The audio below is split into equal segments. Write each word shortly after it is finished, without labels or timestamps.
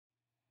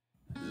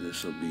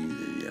This will be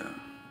the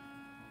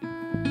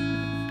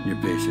your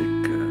basic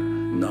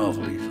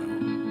novelty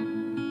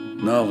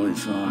song. Novelty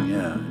song,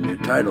 yeah, and your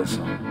title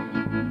song.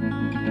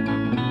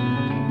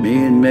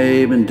 Me and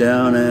May been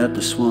down at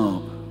the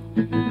swamp.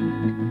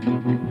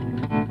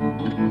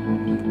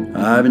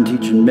 I've been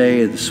teaching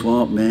May the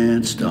Swamp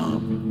Man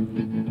Stomp.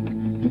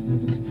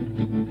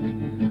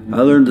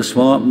 I learned the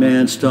Swamp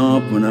Man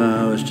Stomp when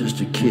I was just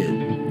a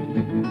kid.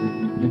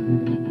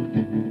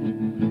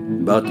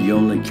 About the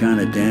only kind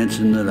of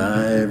dancing that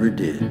I ever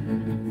did.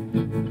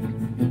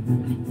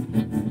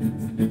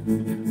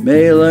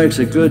 May likes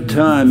a good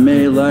time,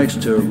 May likes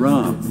to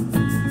romp.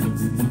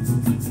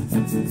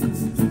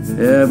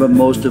 Yeah, but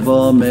most of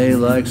all, May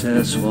likes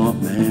that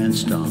Swamp Man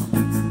Stomp.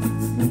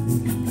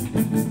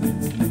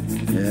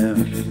 Yeah,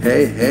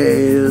 hey,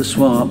 hey, the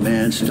Swamp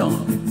Man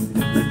Stomp.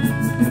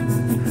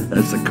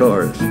 That's the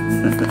chorus.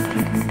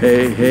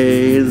 Hey,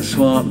 hey, the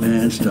Swamp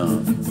Man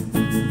Stomp.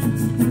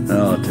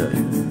 I'll tell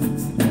you.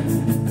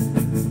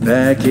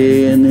 Back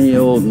in the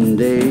olden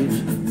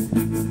days,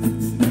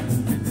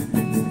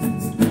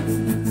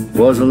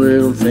 was a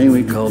little thing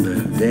we called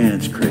a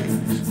dance craze.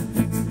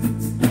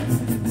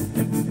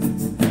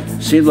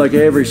 Seemed like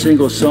every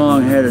single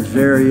song had its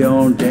very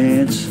own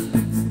dance.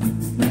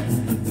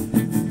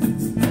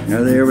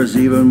 Now there was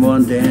even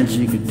one dance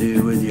you could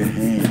do with your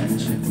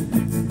hands.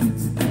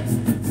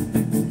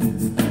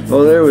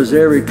 Oh, there was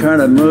every kind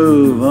of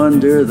move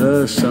under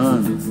the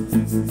sun.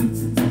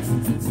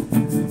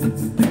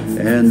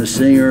 And the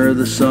singer of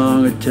the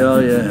song would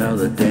tell you how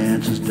the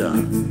dance is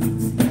done.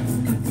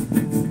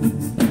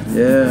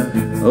 Yeah,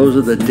 those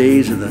are the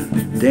days of the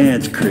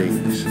dance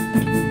craze.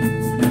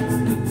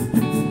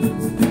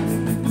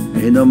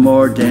 Ain't no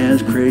more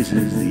dance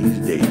crazes these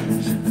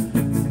days.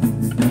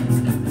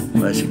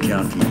 Unless you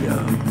count the,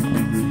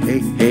 hey,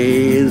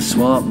 hey, the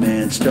Swamp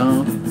Man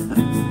Stomp.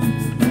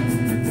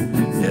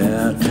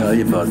 Yeah, I'll tell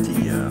you about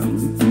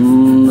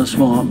the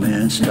Swamp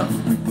Man Stomp.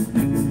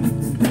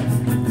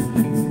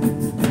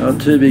 Well,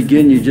 to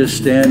begin, you just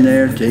stand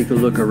there, take a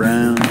look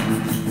around.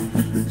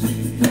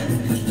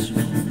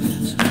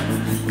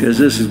 Because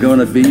this is going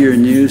to be your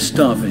new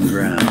stomping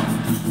ground.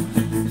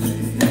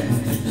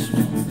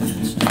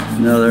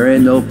 Now, there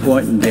ain't no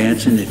point in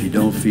dancing if you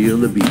don't feel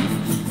the beat.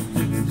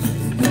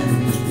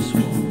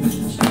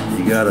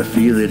 You got to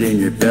feel it in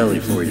your belly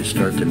before you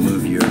start to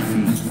move your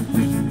feet.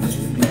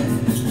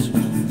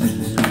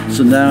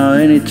 So now,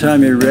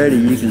 anytime you're ready,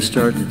 you can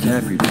start to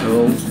tap your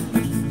toe.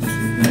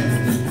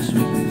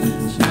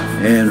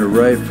 And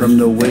right from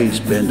the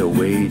waist, bend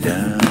away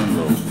down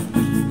low.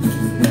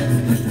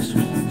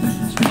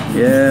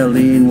 Yeah,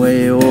 lean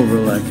way over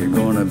like you're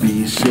gonna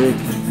be sick.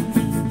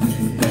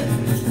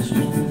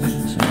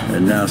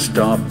 And now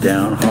stomp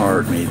down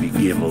hard, maybe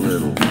give a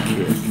little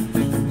kick.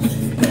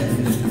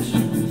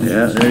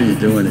 Yeah, there you're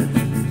doing it.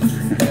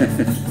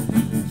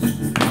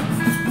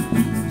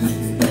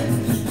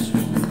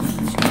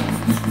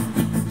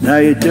 Now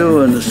you're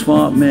doing the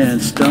Swamp Man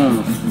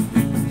Stomp.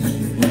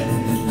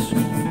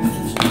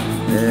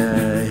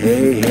 Yeah,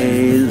 hey,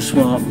 hey, the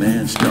Swamp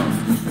Man Stomp.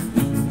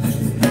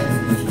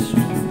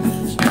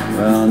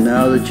 Well,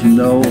 now that you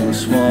know the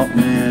Swamp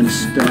Man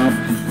Stomp,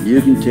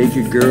 you can take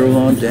your girl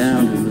on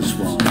down to the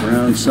swamp.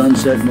 Around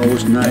sunset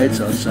most nights,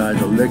 outside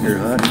the liquor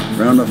hut,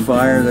 around the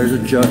fire there's a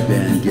jug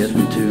band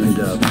getting tuned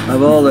up.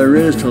 Of all there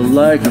is to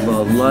like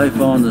about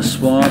life on the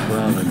swamp,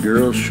 well, the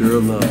girls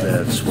sure love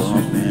that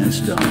Swamp Man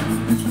Stomp.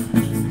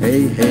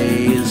 Hey,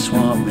 hey, the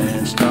Swamp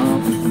Man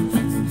Stomp.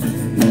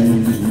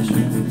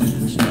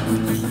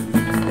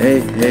 Hey,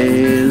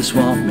 hey, the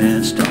Swamp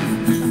Man Stomp.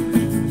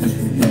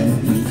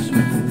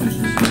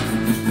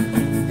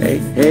 Hey,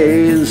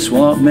 hey, the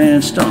Swamp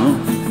Man Stomp.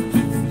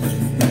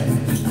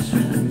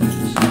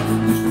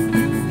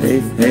 Hey,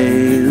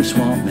 hey, the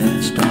Swamp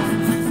Man Stomp.